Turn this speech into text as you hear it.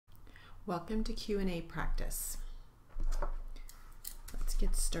Welcome to Q&A practice. Let's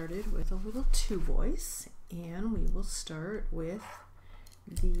get started with a little two voice, and we will start with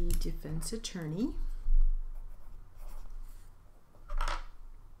the defense attorney.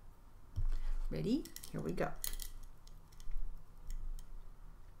 Ready? Here we go.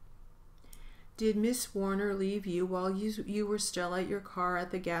 Did Miss Warner leave you while you were still at your car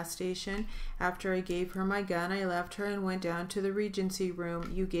at the gas station? After I gave her my gun, I left her and went down to the Regency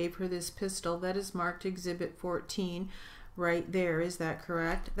room. You gave her this pistol that is marked Exhibit 14 right there. Is that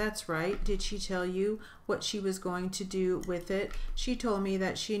correct? That's right. Did she tell you what she was going to do with it? She told me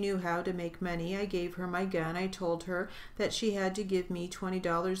that she knew how to make money. I gave her my gun. I told her that she had to give me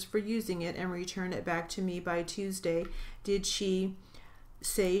 $20 for using it and return it back to me by Tuesday. Did she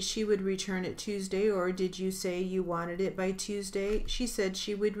say she would return it Tuesday, or did you say you wanted it by Tuesday? She said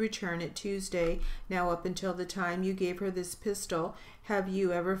she would return it Tuesday. Now, up until the time you gave her this pistol, have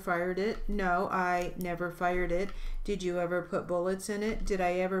you ever fired it? No, I never fired it. Did you ever put bullets in it? Did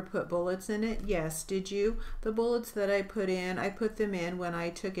I ever put bullets in it? Yes. Did you? The bullets that I put them in when I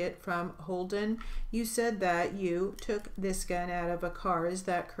took it from Holden. You said that you took this gun out of a car. Is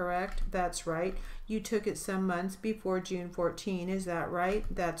that correct? That's right. You took it some months before June 14. Is that right?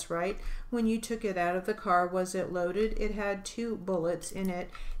 That's right. When you took it out of the car, was it loaded? It had 2 bullets in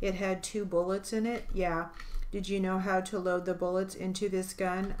it. It had 2 bullets in it? Yeah. Did you know how to load the bullets into this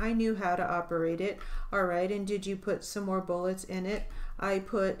gun? I knew how to operate it. All right, and did you put some more bullets in it? I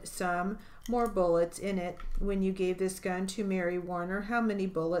put some more bullets in it. When you gave this gun to Mary Warner, how many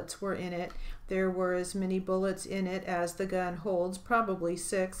bullets were in it? There were as many bullets in it as the gun holds, probably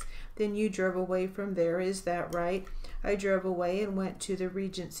 6. Then you drove away from there, is that right? I drove away and went to the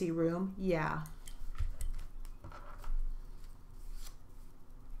Regency room. Yeah.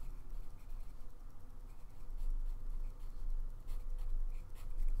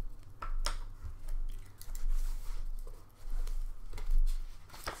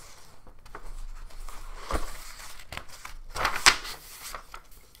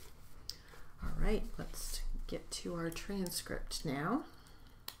 Right, let's get to our transcript now.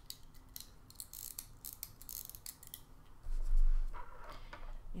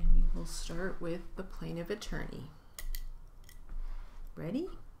 And we will start with the plaintiff attorney. Ready?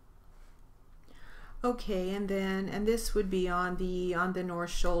 Okay, and this would be on the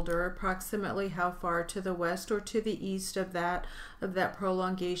north shoulder. Approximately how far to the west or to the east of that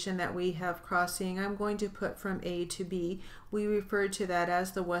prolongation that we have crossing? I'm going to put from A to B. We refer to that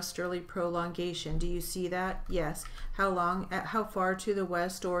as the westerly prolongation. Do you see that? Yes. How far to the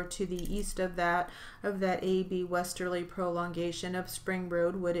west or to the east of that AB westerly prolongation of Spring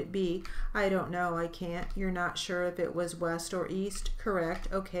Road would it be? I don't know. I can't. You're not sure if it was west or east? Correct.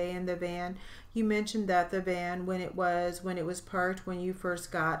 Okay, and the van. You mentioned that the van, when it was parked when you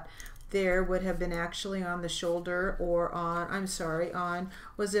first got there, would have been actually on the shoulder or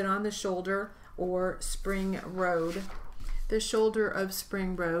was it on the shoulder or Spring Road? The shoulder of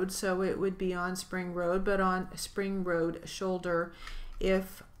Spring Road, so it would be on Spring Road, but on Spring Road shoulder.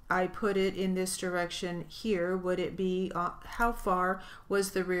 If I put it in this direction here, would it be, how far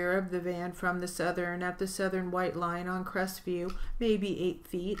was the rear of the van from the southern white line on Crestview? Maybe 8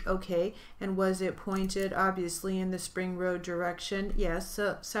 feet, okay. And was it pointed obviously in the Spring Road direction? Yes,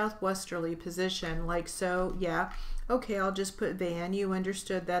 southwesterly position, like so, yeah. Okay, I'll just put van. You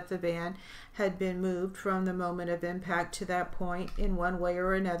understood that the van had been moved from the moment of impact to that point in one way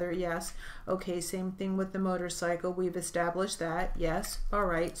or another. Yes. Okay, same thing with the motorcycle. We've established that. Yes. All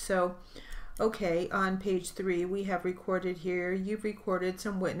right. So, okay, on page 3, we have recorded here. You've recorded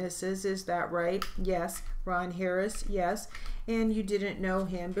some witnesses. Is that right? Yes. Ron Harris. Yes. And you didn't know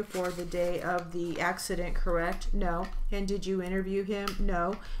him before the day of the accident, correct? No. And did you interview him?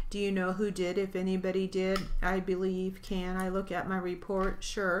 No. Do you know who did, if anybody did? I believe. Can I look at my report?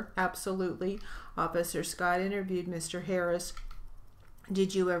 Sure. Absolutely. Officer Scott interviewed Mr. Harris.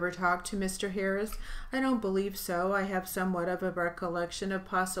 Did you ever talk to Mr. Harris? I don't believe so. I have somewhat of a recollection of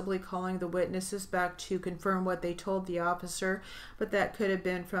possibly calling the witnesses back to confirm what they told the officer, but that could have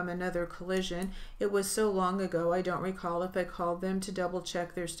been from another collision. It was so long ago, I don't recall if I called them to double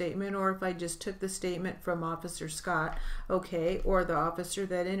check their statement or if I just took the statement from Officer Scott, okay, or the officer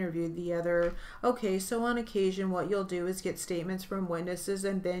that interviewed the other. Okay, so on occasion what you'll do is get statements from witnesses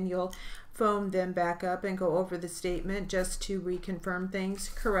and then you'll phone them back up and go over the statement just to reconfirm things?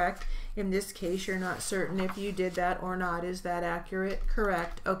 Correct. In this case, you're not certain if you did that or not. Is that accurate?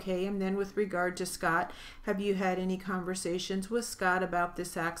 Correct. Okay, and then with regard to Scott, have you had any conversations with Scott about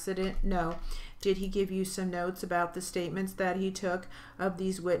this accident? No. Did he give you some notes about the statements that he took of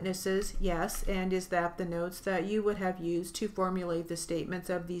these witnesses? Yes. And is that the notes that you would have used to formulate the statements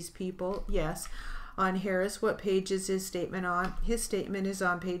of these people? Yes. On Harris, what page is his statement on? His statement is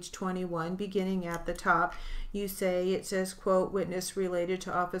on page 21, beginning at the top. You say, it says, quote, witness related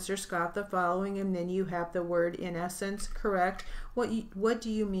to Officer Scott the following, and then you have the word in essence. Correct. What do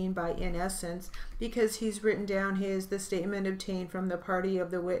you mean by in essence? Because he's written down the statement obtained from the party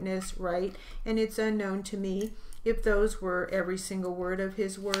of the witness, right? And it's unknown to me if those were every single word of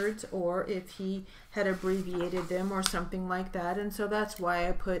his words or if he had abbreviated them or something like that. And so that's why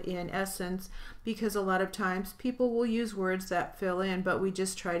I put in essence, because a lot of times people will use words that fill in, but we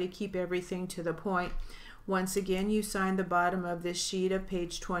just try to keep everything to the point. Once again, you signed the bottom of this sheet of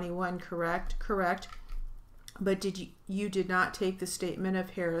page 21, correct? Correct. But you did not take the statement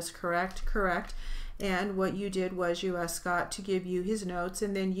of Harris, correct? Correct. And what you did was you asked Scott to give you his notes,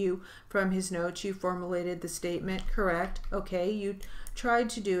 and then from his notes, you formulated the statement, correct? Okay, you tried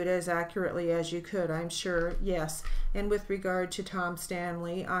to do it as accurately as you could, I'm sure, yes. And with regard to Tom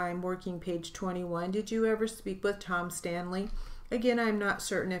Stanley, I'm working page 21. Did you ever speak with Tom Stanley? Again, I'm not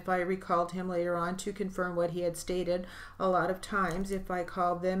certain if I recalled him later on to confirm what he had stated. A lot of times, if I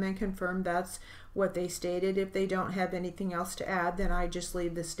called them and confirmed that's what they stated, if they don't have anything else to add, then I just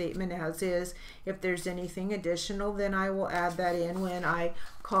leave the statement as is. If there's anything additional, then I will add that in when I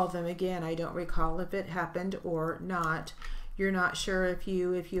call them again. I don't recall if it happened or not. You're not sure if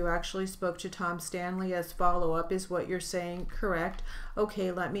you actually spoke to Tom Stanley as follow-up is what you're saying, correct?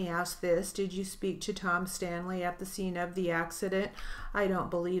 Okay, let me ask this. Did you speak to Tom Stanley at the scene of the accident? I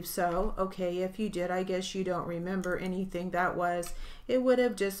don't believe so. Okay, if you did, I guess you don't remember anything that was. It would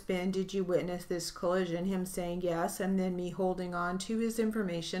have just been, did you witness this collision? Him saying yes, and then me holding on to his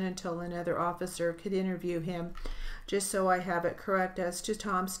information until another officer could interview him. Just so I have it correct, as to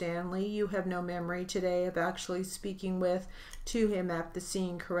Tom Stanley, you have no memory today of actually speaking to him at the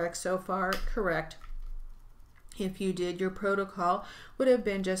scene, correct so far? Correct. If you did, your protocol would have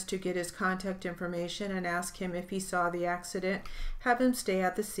been just to get his contact information and ask him if he saw the accident. Have him stay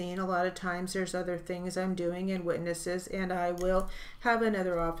at the scene. A lot of times there's other things I'm doing and witnesses, and I will have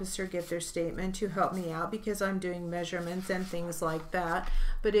another officer get their statement to help me out because I'm doing measurements and things like that.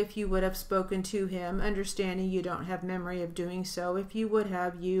 But if you would have spoken to him, understanding you don't have memory of doing so, if you would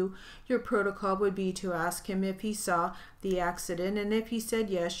have, your protocol would be to ask him if he saw the accident, and if he said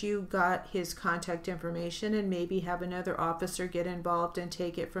yes, you got his contact information and maybe have another officer get involved and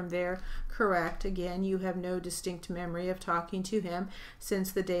take it from there. Correct. Again, you have no distinct memory of talking to him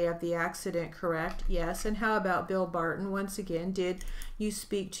since the day of the accident, correct? Yes. And how about Bill Barton? Once again, did you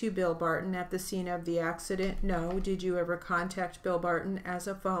speak to Bill Barton at the scene of the accident? No. Did you ever contact Bill Barton as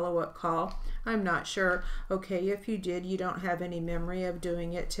a follow-up call? I'm not sure. Okay, if you did, you don't have any memory of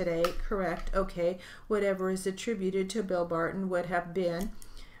doing it today, correct? Okay, whatever is attributed to Bill Barton would have been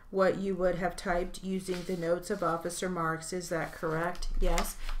what you would have typed using the notes of Officer Marks. Is that correct?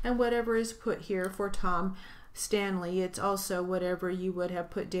 Yes. And whatever is put here for Tom Stanley, it's also whatever you would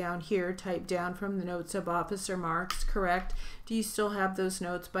have put down here, typed down from the notes of Officer Marks, correct? Do you still have those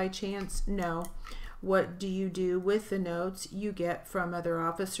notes by chance? No. What do you do with the notes you get from other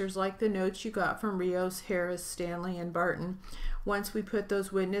officers, like the notes you got from Rios, Harris, Stanley, and Barton? Once we put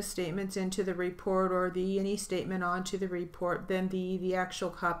those witness statements into the report or any statement onto the report, then the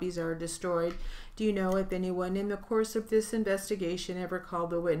actual copies are destroyed. Do you know if anyone in the course of this investigation ever called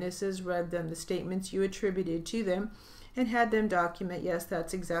the witnesses, read them the statements you attributed to them, and had them document? Yes,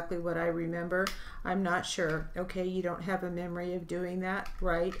 that's exactly what I remember. I'm not sure. Okay, you don't have a memory of doing that,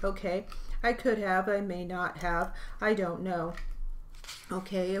 right? Okay, I could have, I may not have, I don't know.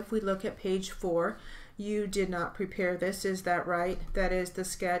 Okay, if we look at page 4, you did not prepare this, is that right? That is the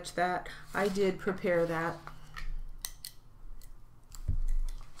sketch that I did prepare that.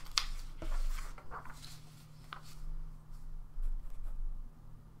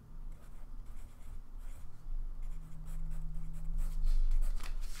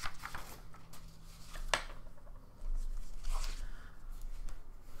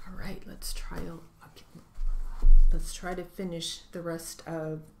 All right, let's try to finish the rest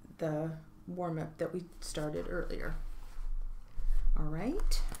of the warm-up that we started earlier. All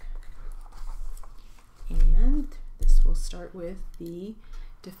right, and this will start with the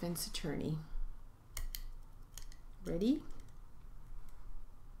defense attorney. Ready?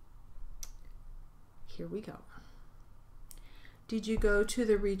 Here we go. Did you go to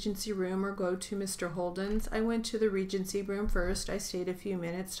the Regency room or go to Mr. Holden's? I went to the Regency room first. I stayed a few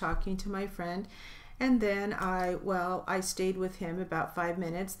minutes talking to my friend, and then I stayed with him about 5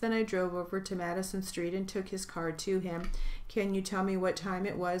 minutes. Then I drove over to Madison Street and took his car to him. Can you tell me what time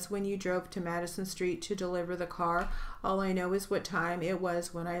it was when you drove to Madison Street to deliver the car? All I know is what time it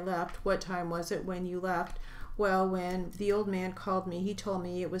was when I left. What time was it when you left? Well, when the old man called me, he told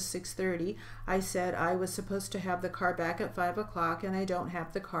me it was 6:30. I said I was supposed to have the car back at 5 o'clock, and I don't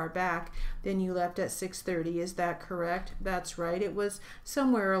have the car back. Then you left at 6:30. Is that correct? That's right. It was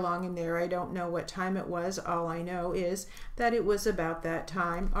somewhere along in there. I don't know what time it was. All I know is that it was about that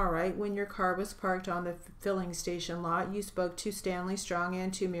time. All right. When your car was parked on the filling station lot, you spoke to Stanley Strong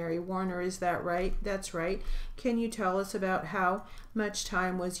and to Mary Warner. Is that right? That's right. Can you tell us about how much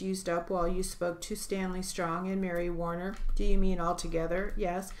time was used up while you spoke to Stanley Strong and Mary Warner? Do you mean altogether?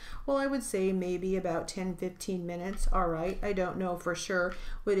 Yes. Well, I would say maybe about 10-15 minutes. All right. I don't know for sure.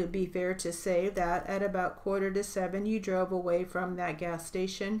 Would it be fair to say that at about 6:45 you drove away from that gas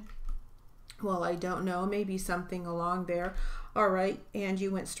station? Well, I don't know. Maybe something along there. All right. And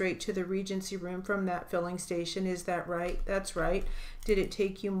you went straight to the Regency room from that filling station. Is that right? That's right. Did it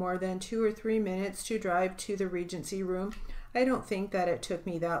take you more than 2 or 3 minutes to drive to the Regency room? I don't think that it took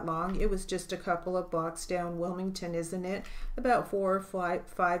me that long. It was just a couple of blocks down Wilmington, isn't it? About 4 or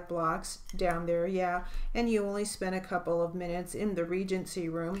 5 blocks down there, yeah. And you only spent a couple of minutes in the Regency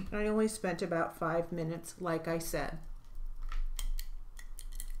room. I only spent about 5 minutes, like I said.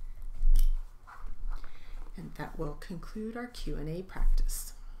 And that will conclude our Q&A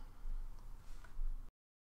practice.